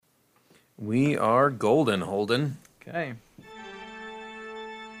We are golden, Holden. Okay.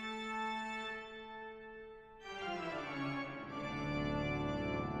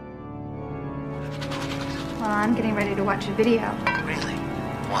 Well, I'm getting ready to watch a video. Really?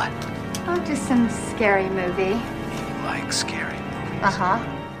 What? Oh, just some scary movie. You like scary movies? Uh-huh.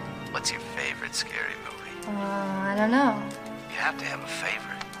 What's your favorite scary movie? I don't know. You have to have a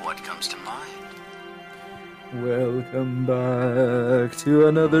favorite. What comes to mind? Welcome back to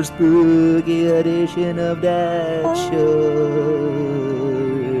another spooky edition of Dad Shorts.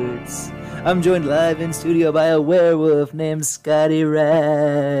 I'm joined live in studio by a werewolf named Scotty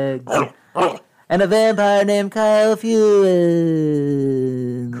Rags and a vampire named Kyle Fewin.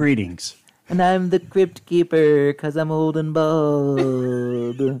 Greetings. And I'm the Crypt Keeper because I'm old and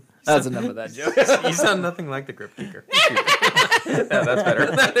bald. That's enough of that joke. You sound nothing like the Crypt Keeper. Yeah, that's better.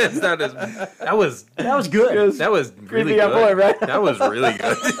 That was good. That was really Creepy on good. point, right? That was really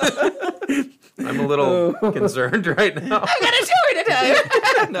good. I'm a little concerned right now. I got a story to tell you.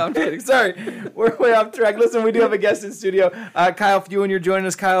 No, I'm kidding. Sorry. We're way off track. Listen, we do have a guest in studio. Kyle Fewin, you're joining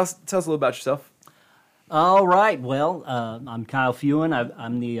us. Kyle, tell us a little about yourself. All right. Well, I'm Kyle Fewin.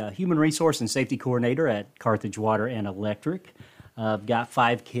 I'm the Human Resource and Safety Coordinator at Carthage Water and Electric. I've got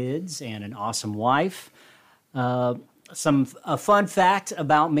 5 kids and an awesome wife. A fun fact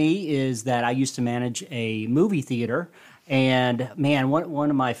about me is that I used to manage a movie theater, and man, one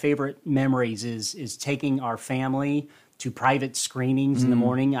of my favorite memories is taking our family to private screenings in the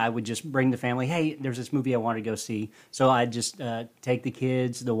morning. I would just bring the family, hey, there's this movie I want to go see. So I'd just take the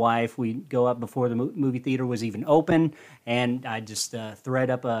kids, the wife, we'd go up before the movie theater was even open, and I'd just thread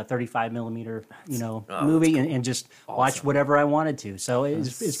up a 35 millimeter, movie cool. and just watch whatever I wanted to. So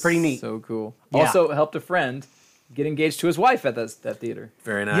it's pretty neat. So cool. Yeah. Also helped a friend get engaged to his wife at that theater.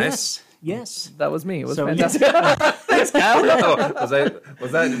 Very nice. Yes. That was me. It was So- fantastic. Oh,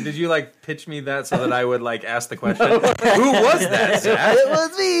 was that? Did you pitch me that so that I would ask the question? Who was that, Zach? It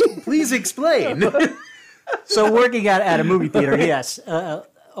was me. Please explain. So working at a movie theater, yes,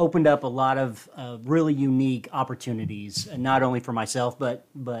 opened up a lot of really unique opportunities, not only for myself, but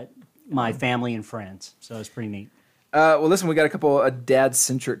my family and friends. So it's pretty neat. Well, listen, we got a couple of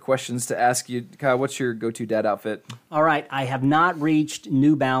dad-centric questions to ask you. Kyle, what's your go-to dad outfit? All right, I have not reached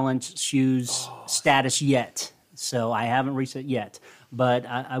New Balance shoes status yet, so I haven't reached it yet. But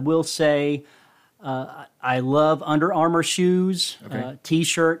I will say I love Under Armour shoes,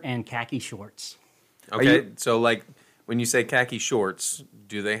 T-shirt, and khaki shorts. Okay, so when you say khaki shorts,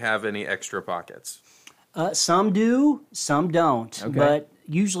 do they have any extra pockets? Some do, some don't, but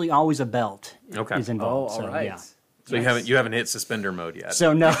usually always a belt is involved. Oh, so, all right. Yeah. So you haven't hit suspender mode yet.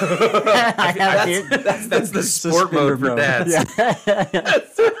 So no, I haven't hit. That's the sport mode for dads. Yeah.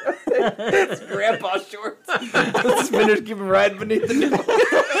 It's grandpa shorts. The suspenders keep him riding beneath the nipple.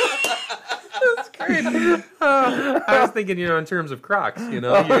 That's great. I was thinking, in terms of Crocs, you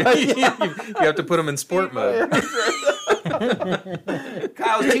have to put them in sport mode.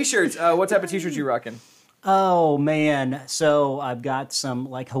 Kyle's T-shirts. What type of T-shirts you rocking? Oh man, so I've got some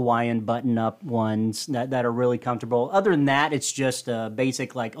Hawaiian button-up ones that are really comfortable. Other than that, it's just a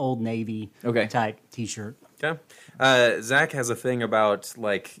basic Old Navy type T-shirt. Okay. Zach has a thing about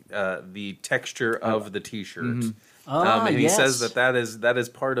the texture of the T-shirt. Mm-hmm. And he says that is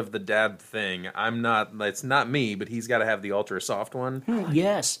part of the dad thing. It's not me, but he's got to have the ultra soft one.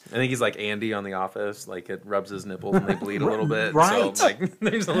 Yes. I think he's like Andy on The Office. It rubs his nipples and they bleed a little bit. Right. So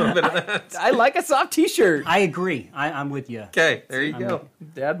there's a little bit of that. I like a soft T-shirt. I agree. I'm with you. Okay, there you go.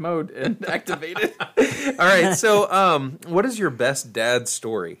 Dad mode and activated. All right. So, what is your best dad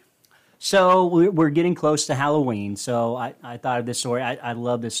story? So we're getting close to Halloween, so I thought of this story. I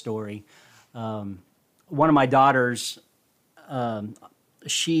love this story. One of my daughters,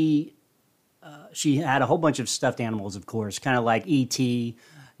 she had a whole bunch of stuffed animals, of course, kind of like E.T.,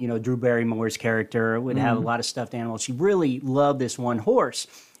 Drew Barrymore's character would have a lot of stuffed animals. She really loved this one horse.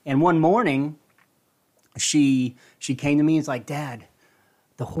 And one morning, she came to me and was like, Dad,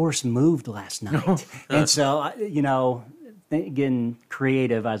 the horse moved last night. And so, getting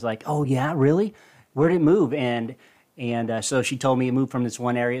creative, I was like, oh, yeah, really? Where did it move? And so she told me it moved from this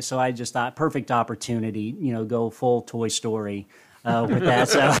one area. So I just thought, perfect opportunity, go full Toy Story with that.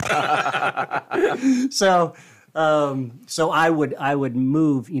 So I would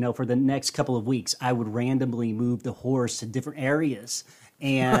move, for the next couple of weeks, I would randomly move the horse to different areas.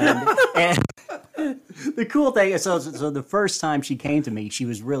 And the cool thing is, so the first time she came to me, she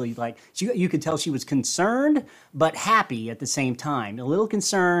was really you could tell she was concerned, but happy at the same time. A little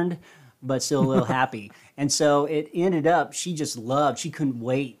concerned, but still a little happy. And so it ended up, she couldn't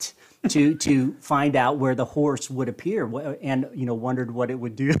wait to find out where the horse would appear, and wondered what it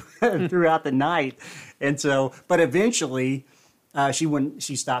would do throughout the night. And so, but eventually,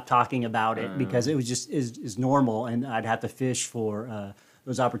 she stopped talking about it because it was just is normal, and I'd have to fish for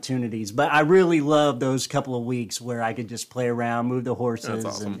those opportunities. But I really loved those couple of weeks where I could just play around, move the horses,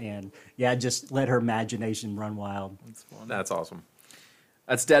 That's awesome. and just let her imagination run wild. That's awesome.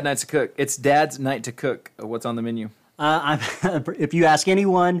 That's Dad Night to Cook. It's Dad's Night to Cook. What's on the menu? If you ask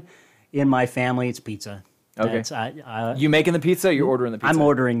anyone in my family, it's pizza. Okay. You making the pizza or you're ordering the pizza? I'm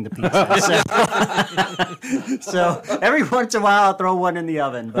ordering the pizza. So every once in a while I'll throw one in the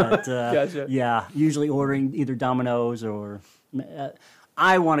oven. But Gotcha. yeah, usually ordering either Domino's or...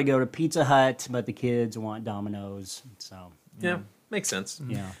 I want to go to Pizza Hut, but the kids want Domino's. So Yeah, makes sense.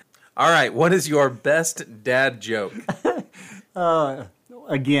 yeah. All right, what is your best dad joke?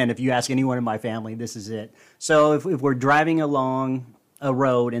 Again, if you ask anyone in my family, this is it. So if we're driving along a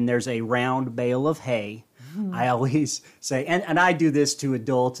road and there's a round bale of hay, I always say, and I do this to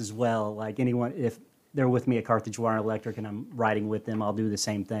adults as well, like anyone, if they're with me at Carthage Water and Electric and I'm riding with them, I'll do the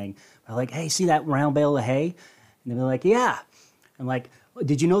same thing. I'm like, hey, see that round bale of hay? And they're like, yeah. I'm like,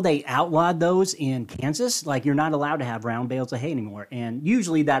 did you know they outlawed those in Kansas? Like, you're not allowed to have round bales of hay anymore. And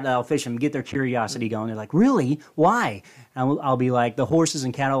usually that'll fish them, get their curiosity going. They're like, really? Why? And I'll be like, the horses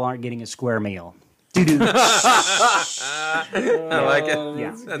and cattle aren't getting a square meal. Doo-doo. I like it.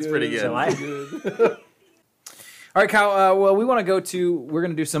 Yeah. That's pretty good. So All right, Kyle. Well, we're going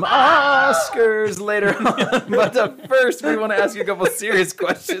to do some Oscars later on. But first, we want to ask you a couple of serious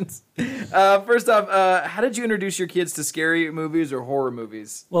questions. First off, how did you introduce your kids to scary movies or horror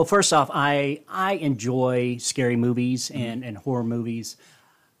movies? Well, first off, I enjoy scary movies and horror movies.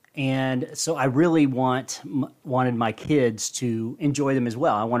 And so I really wanted my kids to enjoy them as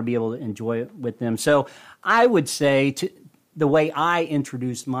well. I want to be able to enjoy it with them. So I would say the way I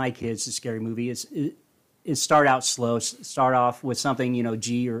introduced my kids to scary movies is start out slow. Start off with something,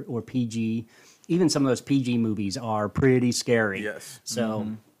 G or PG. Even some of those PG movies are pretty scary. Yes. So,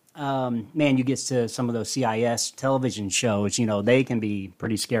 man, you get to some of those CIS television shows, they can be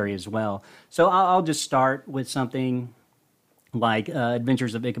pretty scary as well. So I'll just start with something like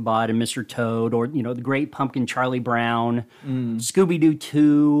Adventures of Ichabod and Mr. Toad, or, The Great Pumpkin, Charlie Brown, Scooby-Doo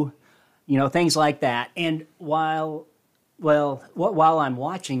 2, things like that. And while I'm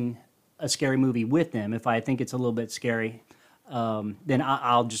watching a scary movie with them, if I think it's a little bit scary, then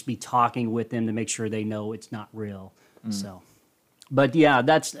I'll just be talking with them to make sure they know it's not real. So, but yeah,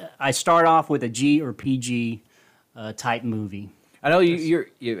 I start off with a G or PG type movie. I know you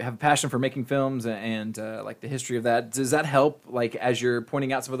have a passion for making films and like the history of that. Does that help? Like as you're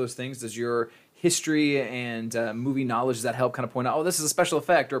pointing out some of those things, does your history and movie knowledge, does that help kind of point out, oh, this is a special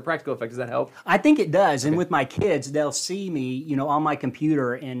effect or a practical effect? Does that help? I think it does. Okay. And with my kids, they'll see me, on my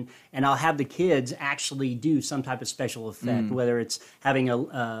computer, and I'll have the kids actually do some type of special effect, whether it's having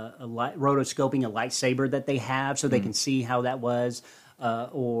rotoscoping a lightsaber that they have so they can see how that was.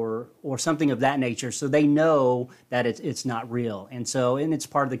 Or something of that nature, so they know that it's not real, and it's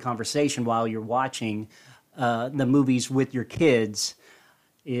part of the conversation while you're watching the movies with your kids,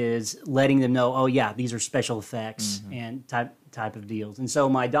 is letting them know, oh yeah, these are special effects and type of deals. And so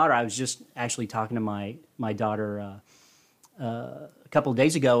my daughter, I was just actually talking to my daughter a couple of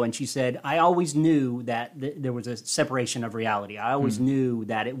days ago, and she said, I always knew that there was a separation of reality. I always knew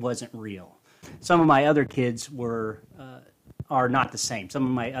that it wasn't real. Some of my other kids are not the same. Some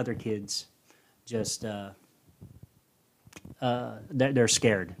of my other kids just they're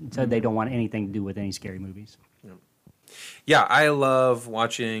scared, so they don't want anything to do with any scary movies. Yeah, I love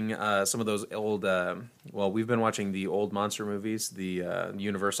watching some of those old. We've been watching the old monster movies, the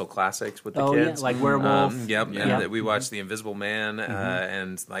Universal classics with the kids. Yeah, like Werewolf. And we watched The Invisible Man,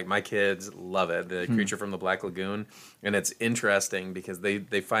 and like my kids love it. The Creature from the Black Lagoon, and it's interesting because they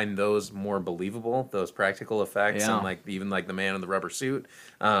find those more believable, those practical effects, and like even like the man in the rubber suit,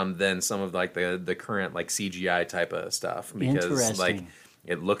 than some of like the current like CGI type of stuff, because like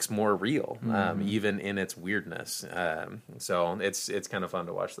it looks more real, even in its weirdness. So it's kind of fun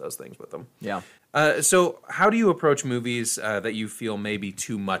to watch those things with them. Yeah. So how do you approach movies that you feel may be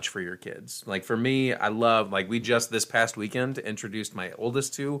too much for your kids? Like for me, I love, like we just this past weekend introduced my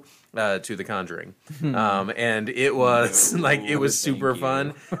oldest to The Conjuring. And it was like, it was super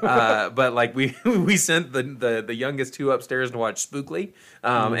fun. But like we sent the youngest two upstairs to watch Spookly.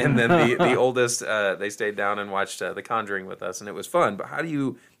 And then the oldest, they stayed down and watched The Conjuring with us, and it was fun. But how do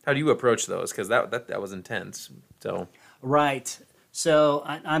you approach those? Because that was intense. So right. So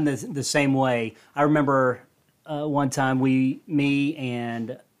I'm the same way. I remember one time me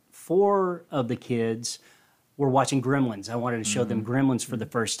and 4 of the kids were watching Gremlins. I wanted to show them Gremlins for the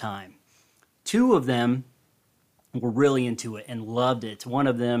first time. 2 of them were really into it and loved it. One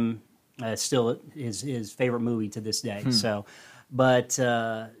of them still is his favorite movie to this day. So, but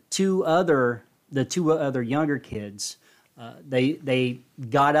the 2 other younger kids, they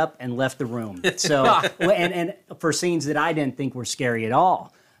got up and left the room. So, and for scenes that I didn't think were scary at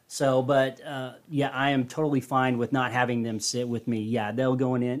all. So, but I am totally fine with not having them sit with me. Yeah, they'll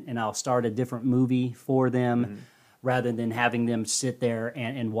go in and I'll start a different movie for them rather than having them sit there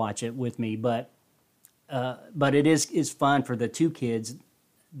and watch it with me. But it is fun for the 2 kids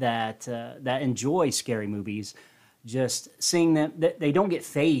that enjoy scary movies. Just seeing them, they don't get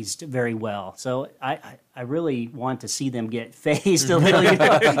phased very well. So I really want to see them get phased a little,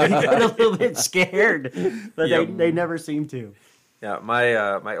 get a little bit scared, but they never seem to. Yeah,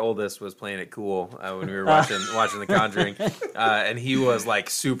 my oldest was playing it cool when we were watching The Conjuring, and he was like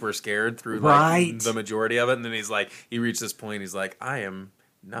super scared through like the majority of it, and then he reached this point, he's like, I am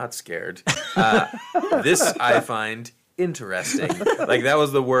not scared. This I find interesting. Like that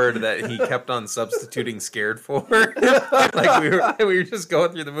was the word that he kept on substituting scared for. Like we were just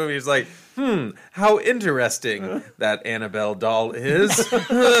going through the movie. He's like, how interesting that Annabelle doll is.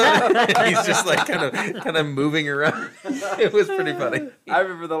 He's just like kind of moving around. It was pretty funny. I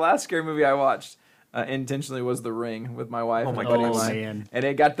remember the last scary movie I watched intentionally was The Ring with my wife. Oh my goodness! And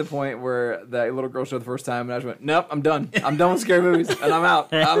it got to the point where that little girl showed the first time, and I just went, "Nope, I'm done. I'm done with scary movies, and I'm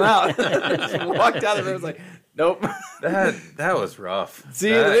out. I'm out." Just walked out of there. I was like, "Nope." That was rough.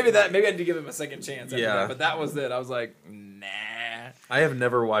 See, maybe I need to give him a second chance. After that, but that was it. I was like, nah. I have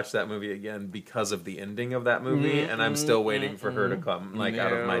never watched that movie again because of the ending of that movie, and I'm still waiting for her to come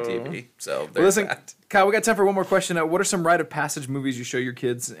out of my TV. So listen, Kyle, we got time for one more question. What are some rite of passage movies you show your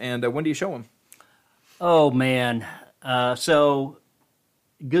kids, and when do you show them? Oh man, so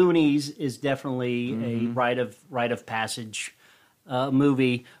Goonies is definitely a rite of passage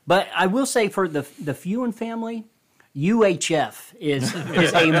movie, but I will say for the Fewin family, UHF is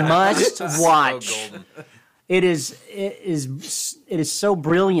a must watch. So golden. It is so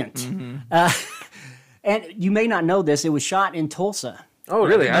brilliant, and you may not know this. It was shot in Tulsa. Oh,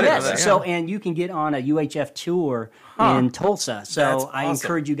 really? I didn't know that. So, and you can get on a UHF tour in Tulsa. So That's I awesome.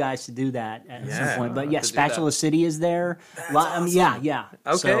 encourage you guys to do that at some point. But to do Spatula City is there. Awesome. Yeah.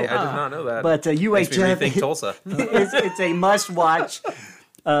 Okay, So, I did not know that. But Makes me UHF rethink Tulsa. it's a must watch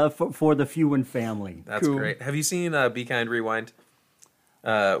for the Fewin family. That's great. Have you seen Be Kind Rewind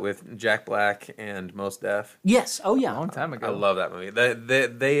with Jack Black and Mos Def? Yes. Oh yeah. A long time ago. I love that movie.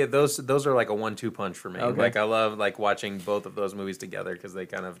 Those are like a 1-2 punch for me. Okay. Like I love like watching both of those movies together because they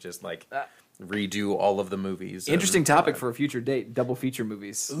kind of just like redo all of the movies. Interesting topic for a future date: double feature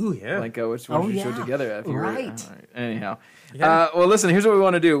movies. Ooh, yeah. Like which one should show together? If you were, Right. all right. Anyhow, Yeah. well, listen. Here's what we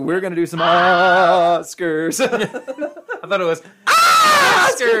want to do. We're going to do some Oscars. I thought it was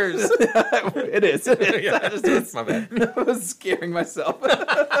Oscars. It is. That's my bad. I was scaring myself.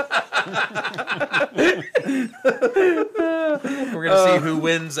 We're gonna see who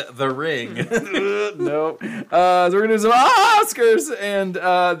wins the ring. No. So we're gonna do some Oscars and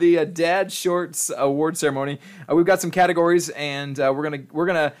the Dad Shorts award ceremony. We've got some categories, and we're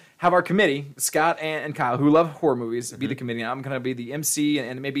gonna have our committee, Scott and Kyle, who love horror movies, be the committee. I'm gonna be the MC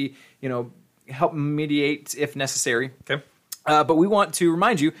and maybe help mediate if necessary. Okay. But we want to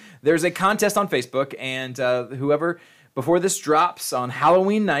remind you, there's a contest on Facebook, and whoever, before this drops on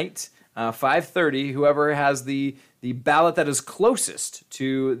Halloween night, 5:30, whoever has the ballot that is closest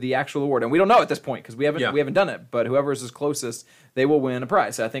to the actual award, and we don't know at this point because we haven't done it, but whoever is closest, they will win a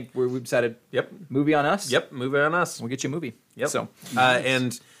prize. So I think we've decided. Yep. Movie on us. Yep. Movie on us. We'll get you a movie. Yep. So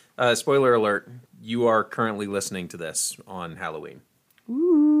and spoiler alert: you are currently listening to this on Halloween.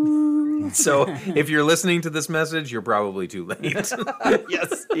 So if you're listening to this message, you're probably too late.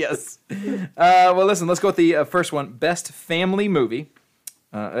 yes. Well, listen. Let's go with the first one: Best Family Movie.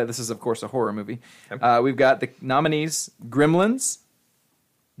 This is, of course, a horror movie. We've got the nominees: Gremlins,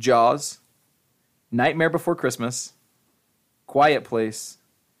 Jaws, Nightmare Before Christmas, Quiet Place,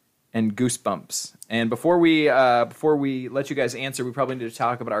 and Goosebumps. And before we let you guys answer, we probably need to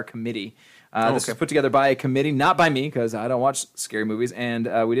talk about our committee. This was put together by a committee, not by me, because I don't watch scary movies, and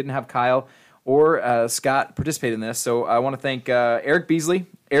we didn't have Kyle or Scott participate in this. So I want to thank Eric Beasley,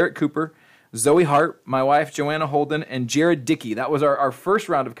 Eric Cooper, Zoe Hart, my wife, Joanna Holden, and Jared Dickey. That was our first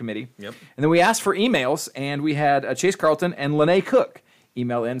round of committee. Yep. And then we asked for emails, and we had Chase Carlton and Lene Cook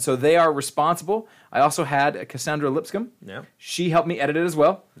email in. So they are responsible. I also had Cassandra Lipscomb. Yeah. She helped me edit it as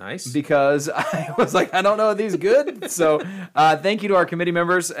well. Nice. Because I was like, I don't know if these good. So thank you to our committee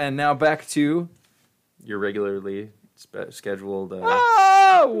members. And now back to... You're regularly scheduled.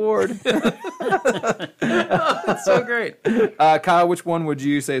 Award. That's so great. Kyle, which one would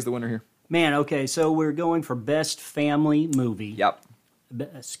you say is the winner here? Man, okay, so we're going for best family movie. Yep.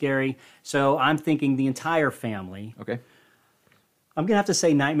 Scary. So I'm thinking the entire family. Okay. I'm going to have to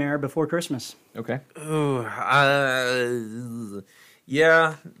say Nightmare Before Christmas. Okay.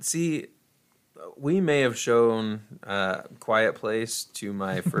 Yeah. See, we may have shown Quiet Place to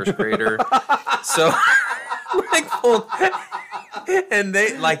my first grader. So, and they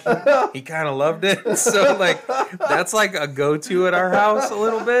he kind of loved it. So that's like a go-to at our house a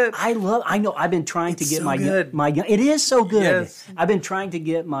little bit. I know. I've been trying to get so my good. It is so good. Yes. I've been trying to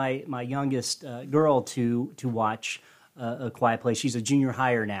get my youngest girl to watch A Quiet Place. She's a junior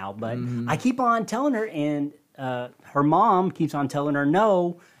higher now, but I keep on telling her, and her mom keeps on telling her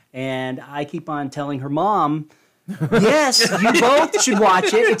no, and I keep on telling her mom, yes, you both should watch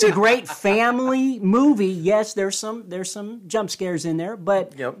it. It's a great family movie. Yes, there's some jump scares in there,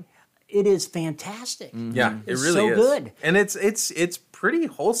 but it is fantastic. Yeah, it It's really so is. good. And it's pretty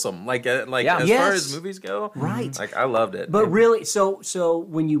wholesome. As far as movies go, Right. I loved it. But really, so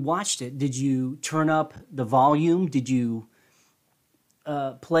when you watched it, did you turn up the volume? Did you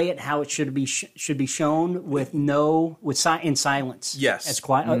play it how it should be shown in silence? Yes. as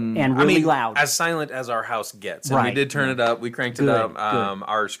quiet and really loud. as silent as our house gets. And we Right. did turn it up. We cranked it Good, up. good.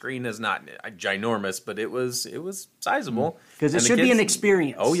 Our screen is not ginormous, but it was sizable Because it And the should be kids- an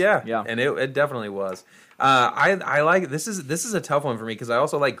experience. Oh yeah, Yeah. and it definitely was. I like this is a tough one for me because I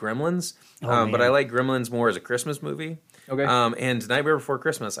also like Gremlins, but man. I like Gremlins more as a Christmas movie. Okay. And Nightmare Before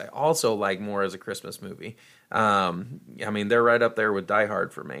Christmas I also like more as a Christmas movie. I mean they're right up there with Die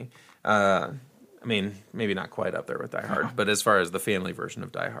Hard for me. I mean maybe not quite up there with Die Hard, but as far as the family version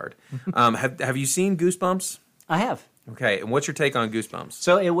of Die Hard, have you seen Goosebumps? I have. Okay, and what's your take on Goosebumps?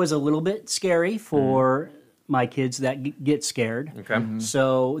 So it was a little bit scary for my kids that get scared. Okay.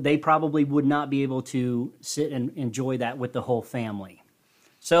 So they probably would not be able to sit and enjoy that with the whole family.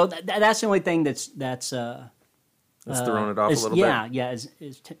 So that's the only thing that's throwing it off a little bit.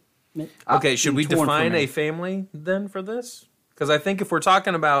 Yeah. Okay, should we torn from define me. a family then for this? Because I think if we're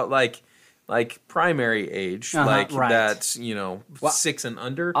talking about like primary age, right. that's 6 and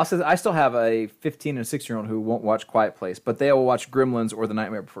under. I'll say I still have a 15 and 6-year-old who won't watch Quiet Place, but they will watch Gremlins or The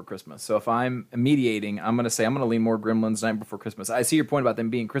Nightmare Before Christmas. So if I'm mediating, I'm going to lean more Gremlins, Nightmare Before Christmas. I see your point about them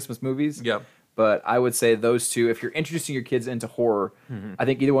being Christmas movies. Yep. But I would say those two, if you're introducing your kids into horror, I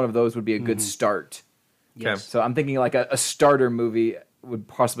think either one of those would be a good start. Okay. So I'm thinking like a starter movie would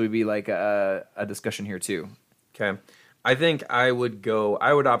possibly be like a discussion here too. Okay. I think I would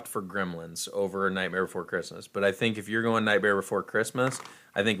opt for Gremlins over Nightmare Before Christmas. But I think if you're going Nightmare Before Christmas,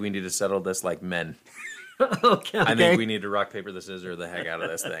 I think we need to settle this like men. Okay. I think we need to rock, paper, the scissors the heck out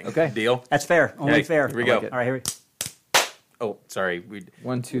of this thing. Okay. Deal? That's fair. Only Okay, fair. here we go. like it. All right, here we Oh, sorry.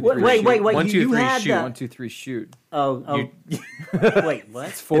 1, 2, 3. Wait, wait. 1, 2, you 3, had shoot. that. 1, 2, 3, shoot. Oh. Wait,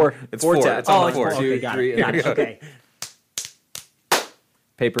 what? Four. It's four four. taps. It's on Oh, the it's board. four. Okay, got it. Got it. Okay.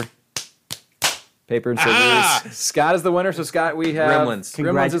 Paper. Paper and scissors. Scott is the winner, so Scott, we have Gremlins.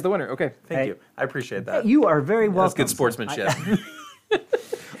 Gremlins is the winner. Okay. Thank Hey. you. I appreciate that. You are very welcome. That's good sportsmanship.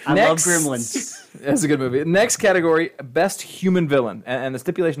 I love Next. Gremlins. That's a good movie. Next category, best human villain. And the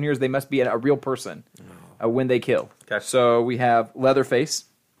stipulation here is they must be a real person when they kill. Okay. So we have Leatherface,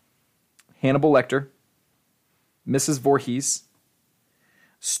 Hannibal Lecter, Mrs. Voorhees,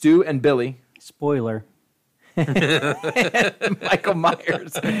 Stu and Billy, Spoiler. Michael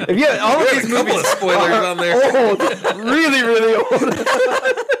Myers. If you have all of There's these a couple movies of spoilers on there. old, really, really old.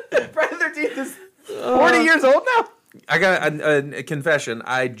 Friday the 13th is 40 years old now. I got a confession.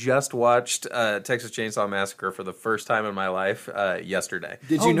 I just watched Texas Chainsaw Massacre for the first time in my life yesterday.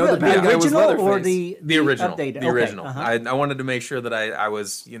 Did you know the good. bad guy was original Leatherface? or the original? update? The Okay, original. uh-huh. I wanted to make sure that I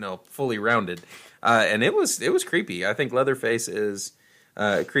was fully rounded, and it was creepy. I think Leatherface is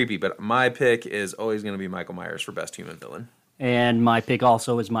creepy, but my pick is always going to be Michael Myers for best human villain. And my pick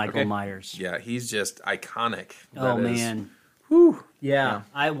also is Michael Okay. Myers. Yeah, he's just iconic. Oh, That is- man. Whew. Yeah,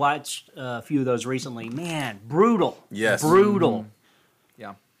 I watched a few of those recently. Man, brutal. Yes. Brutal.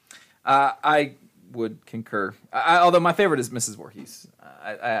 Yeah. I would concur. Although my favorite is Mrs. Voorhees.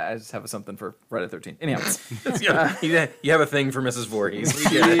 I just have something for Friday the 13th. Anyhow. you have a thing for Mrs. Voorhees.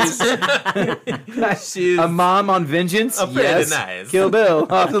 She's a mom on vengeance. pretty Yes. nice. Kill Bill.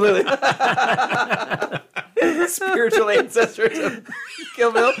 Absolutely. Spiritual ancestor to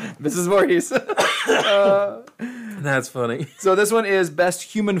Kill Bill. Mrs. Voorhees. That's funny. So this one is best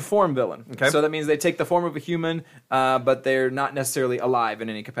human form villain. Okay. So that means they take the form of a human, but they're not necessarily alive in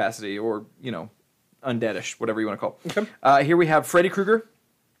any capacity or, undeadish, whatever you want to call it. Okay. Here we have Freddy Krueger,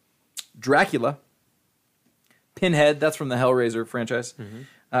 Dracula, Pinhead, that's from the Hellraiser franchise.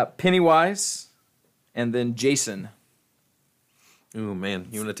 Pennywise, and then Jason. Ooh, man.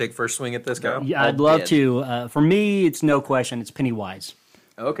 You want to take first swing at this, Kyle? Yeah, I'd love to. For me, it's no question. It's Pennywise.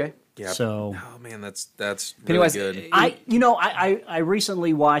 Okay. Yeah. So, oh man, that's Pennywise, really good. I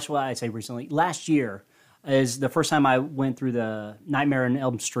recently watched. Well, I say recently. Last year is the first time I went through the Nightmare on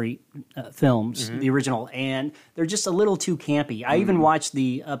Elm Street films, the original, and they're just a little too campy. I even watched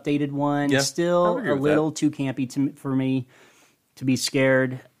the updated one. Yeah, Still I agree a with little too campy for me to be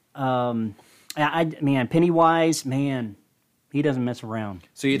scared. Man, Pennywise, man. He doesn't mess around.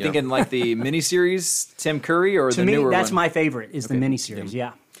 So you're thinking like the miniseries Tim Curry or the newer one? To me, that's my favorite, is the miniseries,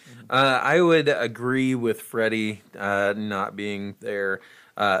 yeah. I would agree with Freddy not being there.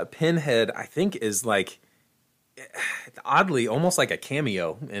 Pinhead, I think, is like oddly almost like a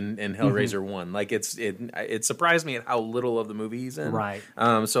cameo in Hellraiser 1. Like it surprised me at how little of the movie he's in. Right.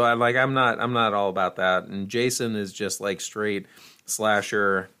 So I'm not all about that. And Jason is just like straight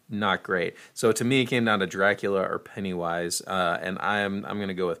slasher. Not great. So to me, it came down to Dracula or Pennywise, and I'm going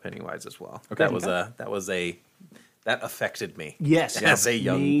to go with Pennywise as well. Okay. That affected me. Yes, as a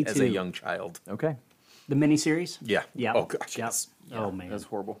young child. Okay. The miniseries. Yeah. Yeah. Oh gosh. Yep. Yes. Oh man, That's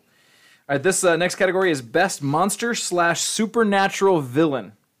horrible. All right, this next category is Best Monster / Supernatural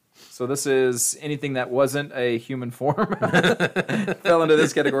Villain. So this is anything that wasn't a human form fell into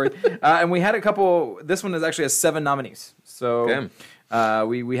this category. And we had a couple. This one actually has 7 nominees. So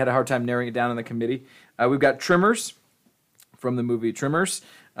we had a hard time narrowing it down in the committee. We've got Tremors from the movie Tremors.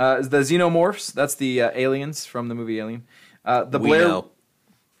 The Xenomorphs, that's the aliens from the movie Alien. We know.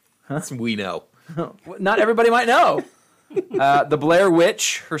 We know. Not everybody might know. The Blair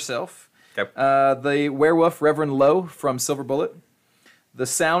Witch herself. Okay. The werewolf Reverend Lowe from Silver Bullet. The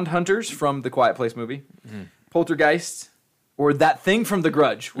Sound Hunters from the Quiet Place movie. Poltergeist. Or that thing from The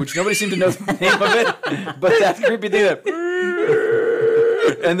Grudge, which nobody seemed to know the name of it. But that creepy thing that...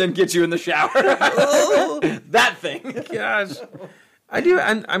 and then get you in the shower. That thing. Gosh. I do.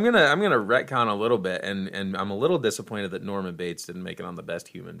 I'm gonna retcon a little bit, and I'm a little disappointed that Norman Bates didn't make it on the best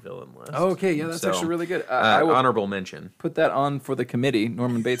human villain list. Okay, yeah, that's actually really good. I will honorable mention. put that on for the committee.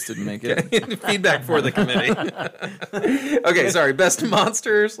 Norman Bates didn't make it. Feedback for the committee. Okay, sorry. Best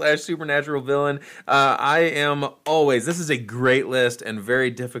monster / supernatural villain. I am always. This is a great list and very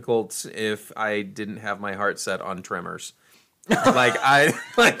difficult if I didn't have my heart set on Tremors. That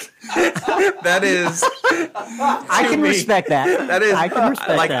is. I can respect that. That is. I can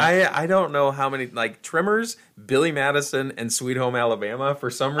respect that. I don't know how many Tremors, Billy Madison, and Sweet Home Alabama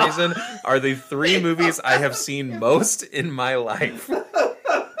for some reason are the 3 movies I have seen most in my life.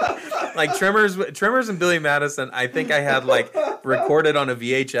 Like Tremors and Billy Madison, I think I had recorded on a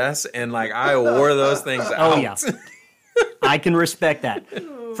VHS, and I wore those things out. Oh yeah, I can respect that.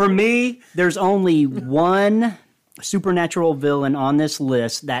 For me, there's only one supernatural villain on this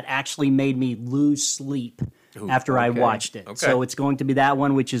list that actually made me lose sleep after I watched it. Okay. So it's going to be that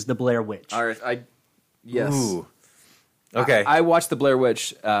one, which is the Blair Witch. All right, yes. Ooh. Okay. I watched the Blair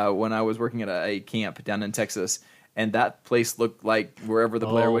Witch when I was working at a camp down in Texas, and that place looked like wherever the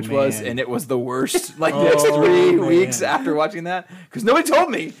Blair Witch was, and it was the worst. The next 3 weeks after watching that, because nobody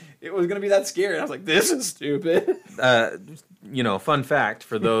told me it was going to be that scary. And I was like, "This is stupid." Fun fact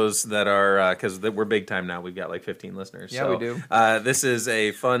for those that are, because we're big time now. We've got 15 listeners. Yeah, so, we do. This is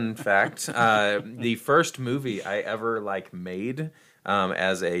a fun fact. The first movie I ever made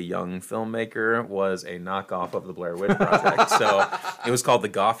as a young filmmaker was a knockoff of the Blair Witch Project. So it was called the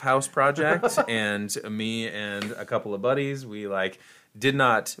Goff House Project, and me and a couple of buddies, we did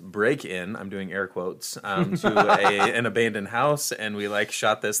not break in, I'm doing air quotes, to an abandoned house, and we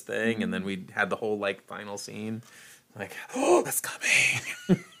shot this thing, and then we had the whole final scene. Oh, that's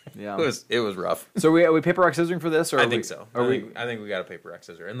coming. Yeah, it was rough. So we paper rock scissoring for this, or I think so. I think we got a paper rock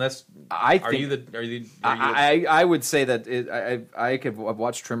scissor. Unless I would say that I could have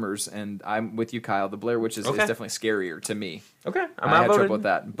watched Tremors, and I'm with you, Kyle. The Blair Witch is definitely scarier to me. Okay, I had trouble with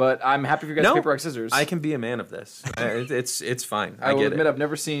that, but I'm happy for you guys. Paper rock scissors. I can be a man of this. It's fine. I will admit I've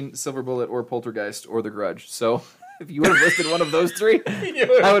never seen Silver Bullet or Poltergeist or The Grudge, so. If you would have listed one of those 3,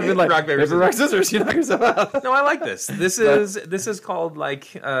 I would have been rock, paper, rock, scissors. You knock yourself out. No, I like this. This is called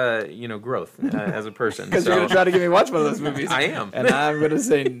growth as a person. Because you're going to try to get me to watch one of those movies. I am, and I'm going to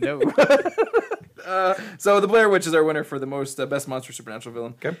say no. So the Blair Witch is our winner for the most best monster supernatural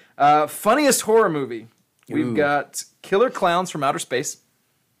villain. Okay. Funniest horror movie. We've got Killer Clowns from Outer Space,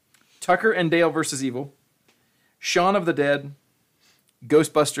 Tucker and Dale versus Evil, Shaun of the Dead,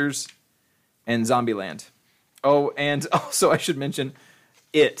 Ghostbusters, and Zombieland. Oh, and also I should mention,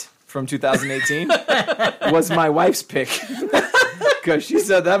 It from 2018 was my wife's pick. because she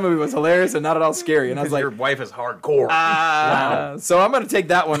said that movie was hilarious and not at all scary, and I was like, your wife is hardcore. wow. So I'm going to take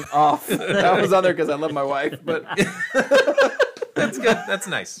that one off. That was on there because I love my wife, but That's good. That's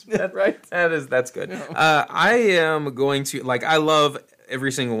nice. right? That's good. I am going to I love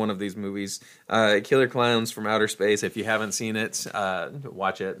every single one of these movies. Killer Clowns from Outer Space. If you haven't seen it,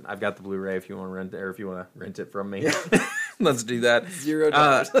 watch it. I've got the Blu-ray if you want to rent it, or if you want to rent it from me. Let's do that.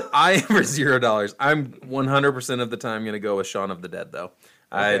 $0. I for $0. I'm 100% of the time going to go with Shaun of the Dead, though.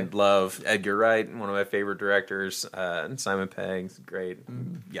 I love Edgar Wright, one of my favorite directors. Simon Pegg's great.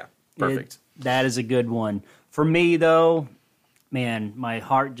 Yeah, perfect. That is a good one. For me, though, man, my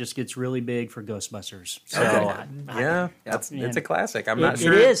heart just gets really big for Ghostbusters. So it's a classic. I'm not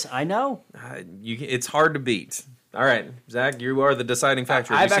sure it is. I know. It's hard to beat. All right, Zach, you are the deciding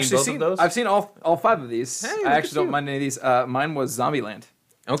factor. Have you seen both of those? I've seen all 5 of these. Hey, I actually don't mind any of these. Mine was Zombieland.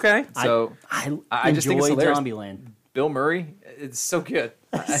 Okay, So I just think it's hilarious. Zombieland. Bill Murray, it's so good.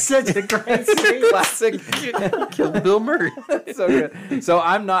 Such a great scene. Classic. kill Bill Murray. So good. So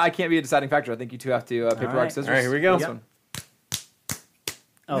I can't be a deciding factor. I think you two have to paper, rock, scissors. All right, here we go. This one.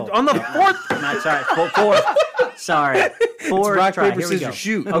 Oh, On the fourth, not sorry. Fourth. Sorry. Fourth. rock, try. paper, Here we scissors, go.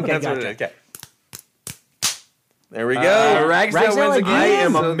 shoot. Okay, That's what gotcha. it is. Okay. There we go. Ragsdale Ragsdale wins again. again. I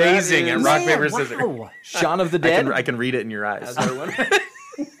am So that amazing at is rock, Man, paper, scissors. wow. Shaun of the Dead. I can read it in your eyes. As our winner.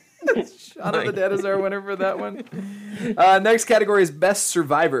 Shaun of the Dead is our winner for that one. Next category is Best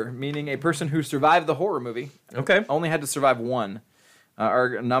Survivor, meaning a person who survived the horror movie. Okay. Only had to survive one.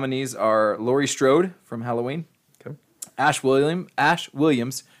 Our nominees are Laurie Strode from Halloween, Okay. Ash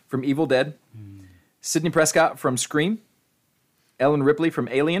Williams from Evil Dead, Sidney Prescott from Scream, Ellen Ripley from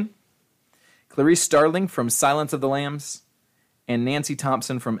Alien, Clarice Starling from Silence of the Lambs, and Nancy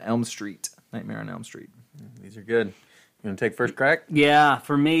Thompson from Elm Street, Nightmare on Elm Street. These are good. You want to take first crack? Yeah,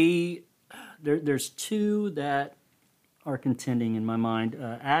 for me, there's 2 that are contending in my mind.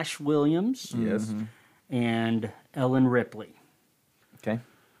 Ash Williams Yes. and Ellen Ripley. Okay.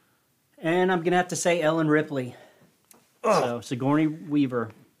 And I'm going to have to say Ellen Ripley. So Sigourney Weaver.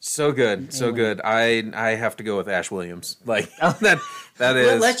 So good. So good. I have to go with Ash Williams. Like that Well,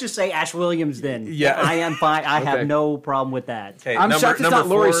 is. let's just say Ash Williams then. Yeah. I am fine. I have Okay. no problem with that. Okay, I'm shocked it's not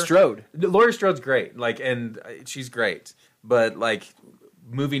Laurie 4. Strode. Laurie Strode's great. And she's great. But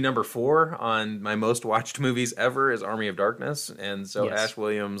movie number 4 on my most watched movies ever is Army of Darkness, and so Yes. Ash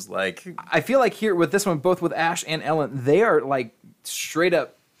Williams I feel like here with this one, both with Ash and Ellen, they are straight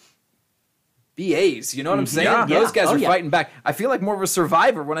up BAs. You know what I'm saying? Yeah. Those guys Oh, are yeah. fighting back. I feel like more of a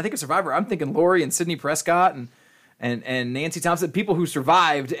survivor. When I think of survivor, I'm thinking Laurie and Sidney Prescott and Nancy Thompson, people who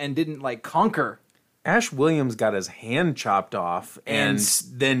survived and didn't conquer. Ash Williams got his hand chopped off and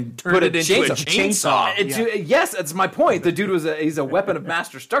then Put turned a it into a chainsaw. Yes, that's my point. The dude he's a weapon of mass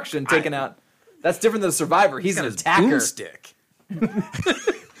destruction taken out. That's different than a survivor. He's an attacker. Boomstick.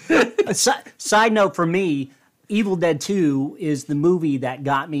 Side note for me, Evil Dead 2 is the movie that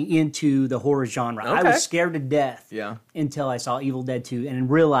got me into the horror genre. I Okay. was scared to death until I saw Evil Dead 2 and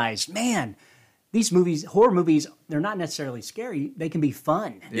realized, man, these movies, horror movies, they're not necessarily scary. They can be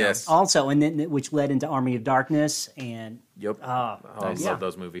fun. Yes. Also, and then which led into Army of Darkness and Yep. I love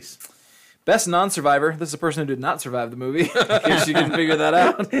those movies. Best non-survivor. This is a person who did not survive the movie. In case you can figure that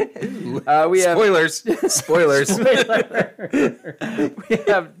out. We have Spoilers. Spoilers. We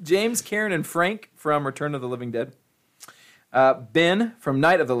have James, Karen, and Frank from Return of the Living Dead. Ben from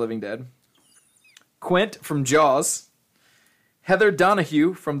Night of the Living Dead. Quint from Jaws. Heather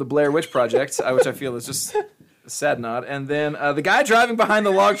Donahue from the Blair Witch Project, which I feel is just a sad nod. And then the guy driving behind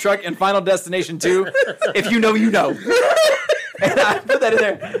the log truck in Final Destination 2. If you know, you know. And I put that in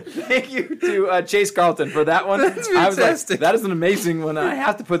there. Thank you to Chase Carlton for that one. That's I was fantastic. that is an amazing one. I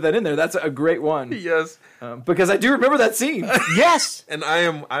have to put that in there. That's a great one. Yes. Because I do remember that scene. yes, And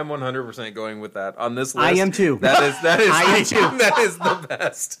I'm 100% going with that on this list. I am too. That is I am too. that is the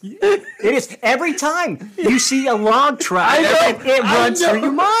best. it is. Every time you see a log truck, it runs through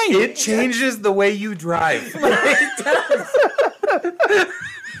your mind. It changes the way you drive.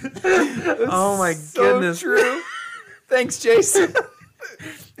 Oh my goodness. So true. Thanks, Jason.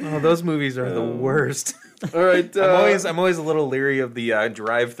 Oh, those movies are the worst. All right. I'm always a little leery of the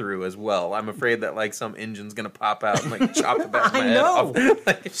drive-through as well. I'm afraid that some engine's gonna pop out and chop the back of my I head know. off.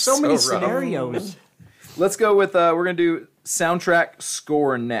 It's so many rough. scenarios. Let's go with, we're going to do soundtrack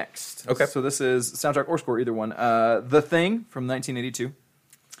score next. Okay. So this is soundtrack or score, either one. The Thing from 1982.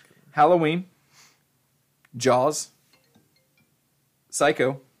 Halloween. Jaws.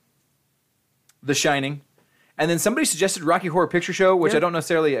 Psycho. The Shining. And then somebody suggested Rocky Horror Picture Show, which Yeah. I don't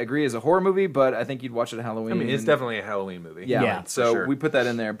necessarily agree is a horror movie, but I think you'd watch it at Halloween. I mean, it's and- definitely a Halloween movie. Yeah. Yeah, So for sure. we put that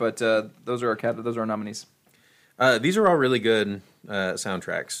in there, but those are our nominees. These are all really good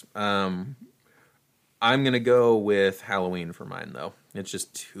soundtracks. I'm going to go with Halloween for mine, though. It's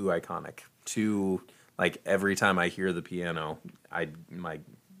just too iconic. Too, like, every time I hear the piano, I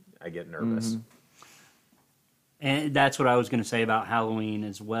get nervous. And that's what I was going to say about Halloween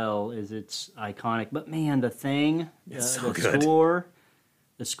as well, is it's iconic. But man, The Thing, so the good.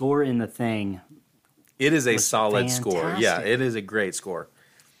 score in The Thing. It is a solid score. fantastic. Yeah, it is a great score.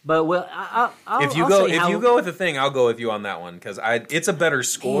 But well, If you go with The Thing, I'll go with you on that one because it's a better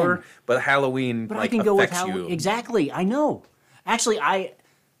score. Man. But Halloween But like I can go with affects Halloween. you. Exactly, I know. Actually, I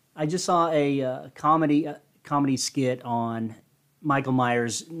just saw a comedy skit on Michael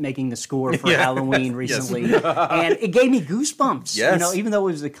Myers making the score for Halloween recently, and it gave me goosebumps. Yes. You know, even though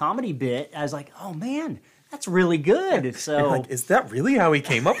it was a comedy bit, I was like, "Oh man, that's really good." So, You're like, is that really how he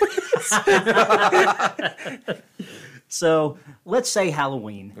came up with this? so let's say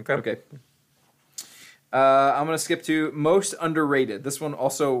Halloween. Okay. I'm going to skip to most underrated. This one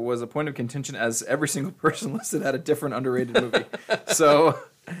also was a point of contention as every single person listed had a different underrated movie. So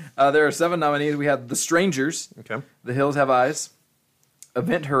there are 7 nominees. We have The Strangers, Okay. The Hills Have Eyes,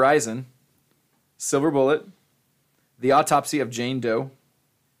 Event Horizon, Silver Bullet, The Autopsy of Jane Doe,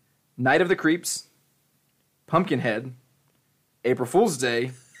 Night of the Creeps, Pumpkinhead, April Fool's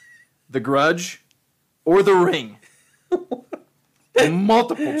Day, The Grudge, or The Ring.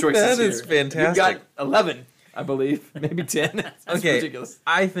 Multiple choices. That here. is fantastic. You've got 11, I believe, maybe 10. That's Okay, ridiculous.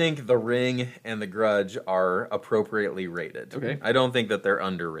 I think The Ring and The Grudge are appropriately rated. Okay. I don't think that they're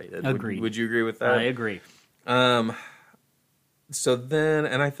underrated. Agreed. Would you agree with that? I agree. So then,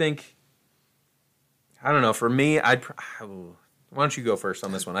 and I think, I don't know. For me, why don't you go first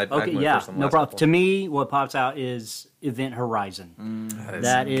on this one? I'd Okay, go yeah, first on the no last problem. couple. To me, what pops out is Event Horizon.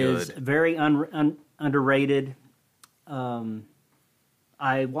 That is good. very underrated.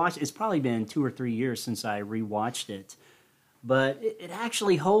 I watched. It's probably been 2 or 3 years since I rewatched it, but it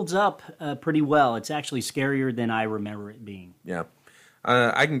actually holds up pretty well. It's actually scarier than I remember it being. Yeah.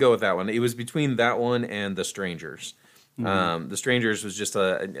 I can go with that one. It was between that one and The Strangers. The Strangers was just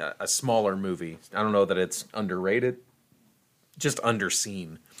a smaller movie. I don't know that it's underrated, just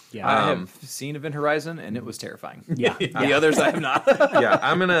underseen. Yeah, I have seen Event Horizon, and it was terrifying. yeah, The others I have not. Yeah,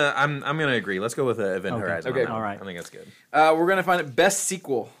 I'm gonna agree. Let's go with Event Horizon. Okay. on that All one. right. I think that's good. We're going to find it Best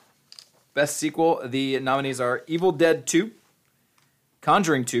Sequel. Best Sequel, the nominees are Evil Dead 2,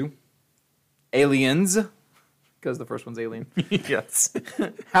 Conjuring 2, Aliens, because the first one's Alien, Yes.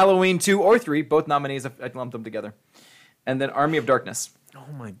 Halloween 2 or 3, both nominees, I lumped them together, and then Army of Darkness. Oh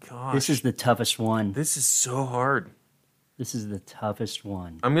my gosh. This is the toughest one. This is so hard. This is the toughest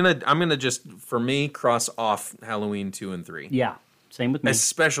one. I'm gonna just, for me, cross off Halloween 2 and 3. Yeah, same with me.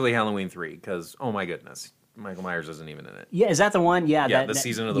 Especially Halloween 3, because oh my goodness, Michael Myers isn't even in it. Yeah, is that the one? Yeah, Yeah, the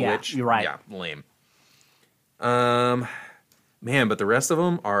season of the yeah, witch. You're right. Yeah, lame. Man, but the rest of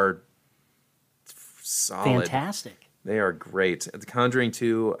them are solid. Fantastic. They are great. The Conjuring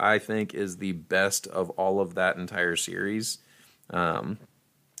 2, I think, is the best of all of that entire series, even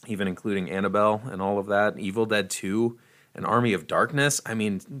including Annabelle and all of that. Evil Dead 2 and Army of Darkness. I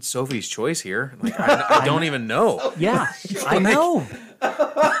mean, Sophie's choice here. Like, I don't even know. Yeah, I know.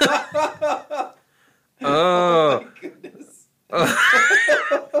 Oh.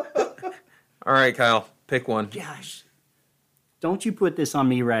 All right, Kyle, pick one. Gosh, don't you put this on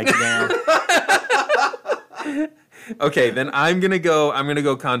me right now. Okay, then I'm gonna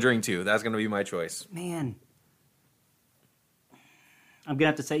go Conjuring 2. That's gonna be my choice. Man. I'm gonna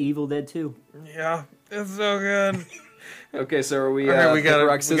have to say Evil Dead 2. Yeah, it's so good. Okay, so are we? Okay, we gotta-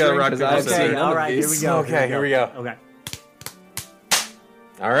 rock, we scissors, gotta rock, 'cause paper, I've scissors. seen Okay, none all of right, here we these. go. Okay, here we go. Okay.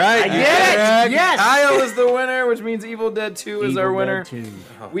 All right, Yes! Kyle is the winner, which means Evil Dead 2 is Evil our Dead winner. 2.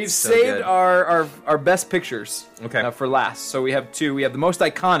 We've so saved good. our best pictures Okay. for last. So we have 2. We have the most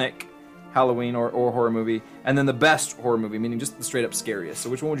iconic Halloween or horror movie, and then the best horror movie, meaning just the straight up scariest. So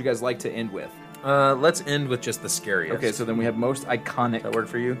which one would you guys like to end with? Let's end with just the scariest. Okay, so then we have most iconic. that work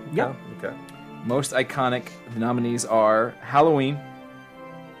for you? Yeah. Kyle? Okay. Most iconic. The nominees are Halloween,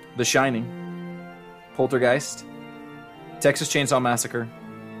 The Shining, Poltergeist, Texas Chainsaw Massacre,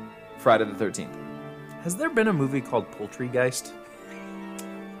 Friday the 13th. Has there been a movie called Poultrygeist?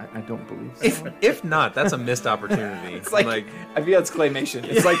 I don't believe so. If not, that's a missed opportunity. It's like I feel it's claymation.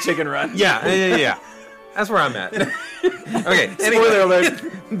 It's like Chicken Run. yeah. That's where I'm at. Okay. Spoiler alert: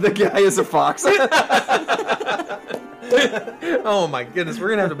 the guy is a fox. Oh my goodness, we're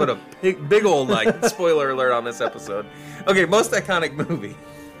gonna have to put a big old spoiler alert on this episode. Okay, most iconic movie.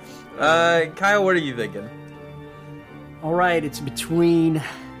 Kyle, what are you thinking? All right, it's between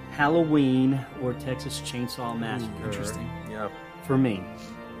Halloween or Texas Chainsaw Massacre. Interesting. Yeah. For me.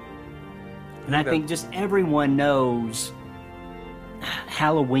 And I think just everyone knows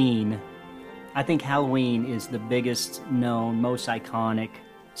Halloween. I think Halloween is the biggest known, most iconic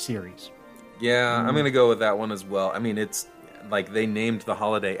series. Yeah, I'm going to go with that one as well. I mean, it's like they named the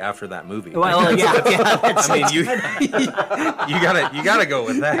holiday after that movie. Well, yeah. I mean, you gotta go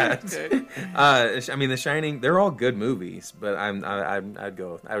with that. I mean, The Shining, they're all good movies, but I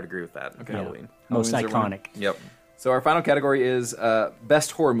would agree with that. Okay. Halloween. Most iconic. Yep. So our final category is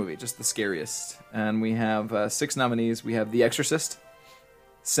best horror movie, just the scariest. And we have 6 nominees. We have The Exorcist,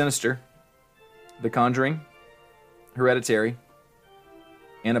 Sinister, The Conjuring, Hereditary,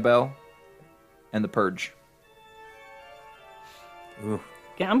 Annabelle, and The Purge. Ooh.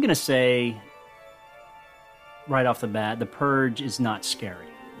 Okay, I'm going to say right off the bat, The Purge is not scary.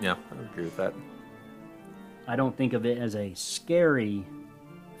 Yeah, I would agree with that. I don't think of it as a scary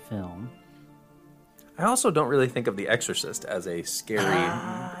film. I also don't really think of The Exorcist as a scary...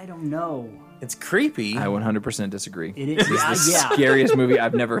 I don't know. It's creepy. I 100% disagree. It is the scariest movie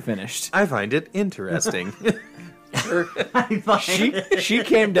I've never finished. I find it interesting. She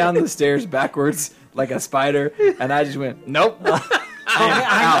came down the stairs backwards like a spider, and I just went, nope.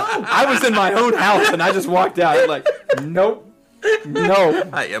 I was in my own house, and I just walked out like, nope. No.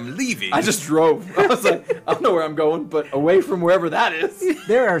 I am leaving. I just drove. I was like, I don't know where I'm going, but away from wherever that is.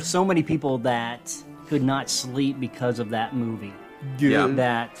 There are so many people that could not sleep because of that movie. Yeah.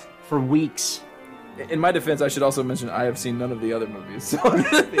 That for weeks. In my defense, I should also mention I have seen none of the other movies. So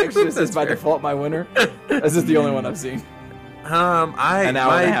The Exorcist is by default my winner. This is the only one I've seen. An hour and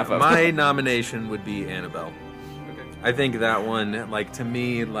a half of. My nomination would be Annabelle. Okay. I think that one, like, to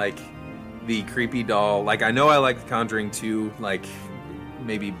me, like, the creepy doll, like, I know I like The Conjuring 2, like,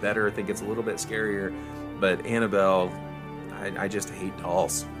 maybe better. I think it's a little bit scarier. But Annabelle, I just hate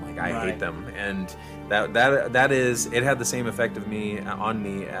dolls. Like, I hate them. And that is, it had the same effect on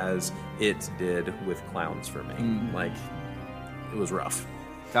me as it did with clowns for me. Like, it was rough.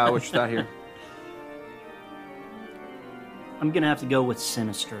 Kyle, what you thought here? I'm going to have to go with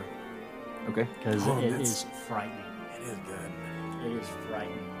Sinister. Okay. Because it is frightening. It is good. It is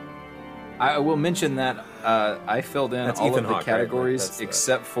frightening. I will mention that I filled in all of the categories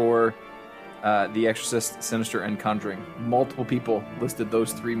except for The Exorcist, Sinister, and Conjuring. Multiple people listed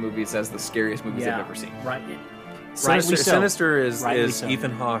those 3 movies as the scariest movies they've ever seen. Right. Sinister is so.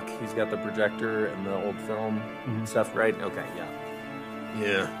 Ethan Hawke. He's got the projector and the old film stuff, right? Okay,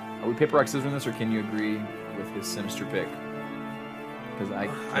 yeah. Are we paper, rock, scissors in this, or can you agree with his Sinister pick? Because I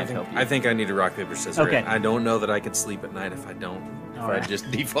can't help you. I think I need to rock, paper, scissors. Okay. I don't know that I could sleep at night if I don't. I just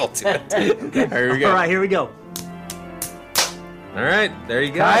default to it. Okay, here we go. All right, here we go. All right, there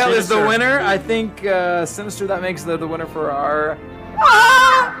you go. Kyle is the winner. I think Sinister, that makes the winner for our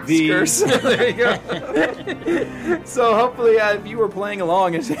Skurs. There you go. So hopefully if you were playing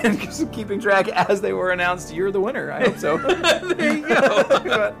along and keeping track as they were announced, you're the winner. I hope so. There you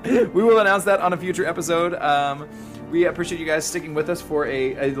go. We will announce that on a future episode. We appreciate you guys sticking with us for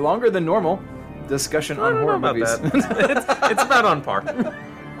a longer than normal discussion on horror movies. It's about on par.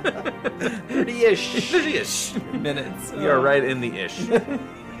 30-ish minutes. You're right in the ish.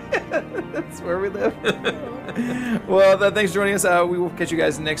 That's where we live. Well, thanks for joining us. We will catch you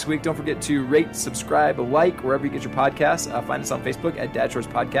guys next week. Don't forget to rate, subscribe, like wherever you get your podcasts. Find us on Facebook at Dad Shorts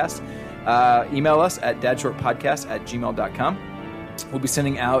Podcast. Email us at dadshortpodcast@gmail.com. We'll be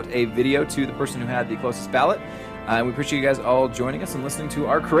sending out a video to the person who had the closest ballot. We appreciate you guys all joining us and listening to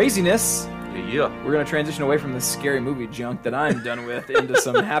our craziness. Yeah. We're going to transition away from the scary movie junk that I'm done with into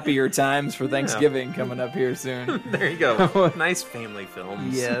some happier times for Thanksgiving coming up here soon. There you go. Nice family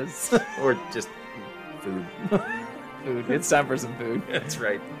films. Yes. Or just food. Food. It's time for some food. That's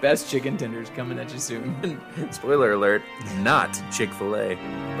right. Best chicken tenders coming at you soon. Spoiler alert, not Chick-fil-A.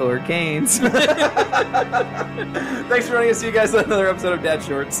 Or Cane's. Thanks for joining us. See you guys on another episode of Dad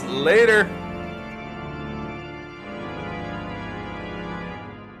Shorts. Later.